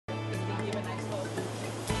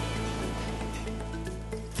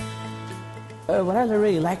What I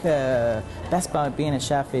really like best about being a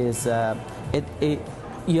chef is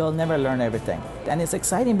you'll never learn everything. And it's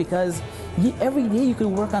exciting because every day you could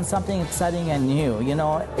work on something exciting and new. You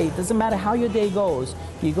know, it doesn't matter how your day goes.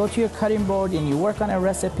 You go to your cutting board and you work on a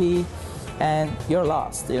recipe and you're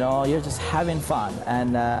lost, you know, you're just having fun.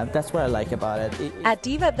 And that's what I like about it. At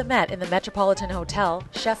Diva at the Met in the Metropolitan Hotel,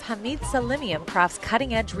 Chef Hamid Salimian crafts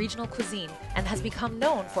cutting-edge regional cuisine and has become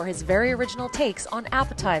known for his very original takes on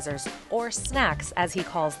appetizers, or snacks as he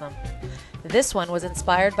calls them. This one was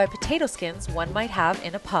inspired by potato skins one might have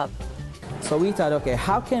in a pub. So we thought, okay,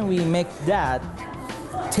 how can we make that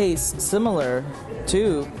taste similar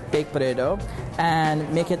to baked potato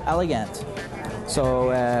and make it elegant? So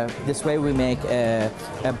this way we make a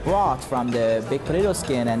broth from the baked potato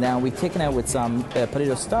skin, and then we thicken it with some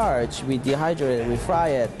potato starch, we dehydrate it, we fry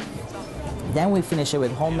it. Then we finish it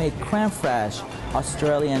with homemade creme fraiche,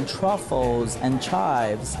 Australian truffles, and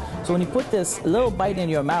chives. So when you put this little bite in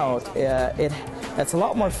your mouth, it's a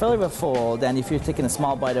lot more flavorful than if you're taking a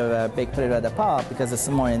small bite of baked potato at the pub, because it's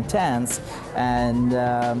more intense, and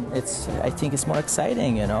I think it's more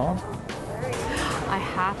exciting, you know. I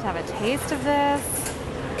have to have a taste of this.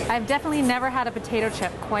 I've definitely never had a potato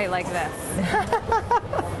chip quite like this.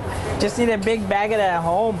 Just need a big bag of it at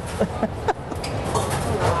home.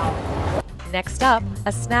 Next up,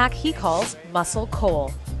 a snack he calls mussel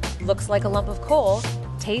coal. Looks like a lump of coal,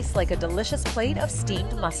 tastes like a delicious plate of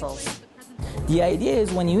steamed mussels. The idea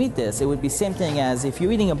is when you eat this, it would be the same thing as if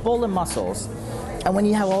you're eating a bowl of mussels, and when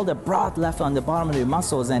you have all the broth left on the bottom of the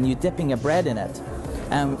mussels and you're dipping a bread in it,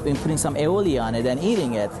 and putting some aioli on it and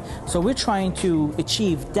eating it. So we're trying to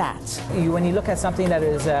achieve that. When you look at something that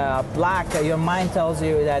is black, your mind tells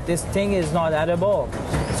you that this thing is not edible.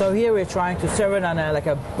 So here we're trying to serve it on like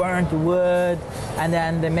a burnt wood, and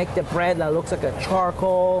then they make the bread that looks like a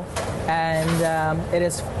charcoal, and it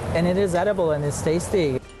is edible and it's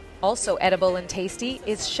tasty. Also edible and tasty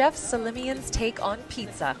is Chef Salimian's take on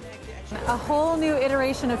pizza. A whole new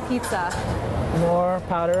iteration of pizza. More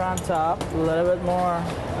powder on top, a little bit more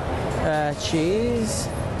cheese.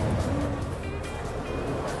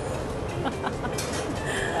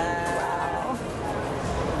 Wow.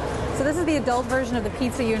 So this is the adult version of the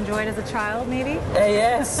pizza you enjoyed as a child, maybe?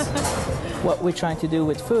 Yes. What we're trying to do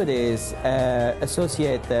with food is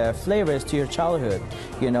associate the flavors to your childhood,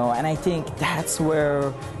 you know, and I think that's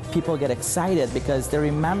where people get excited, because they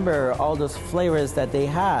remember all those flavors that they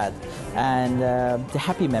had and the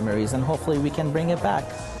happy memories, and hopefully we can bring it back.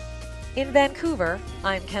 In Vancouver,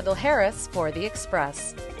 I'm Kendall Harris for The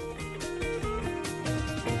Express.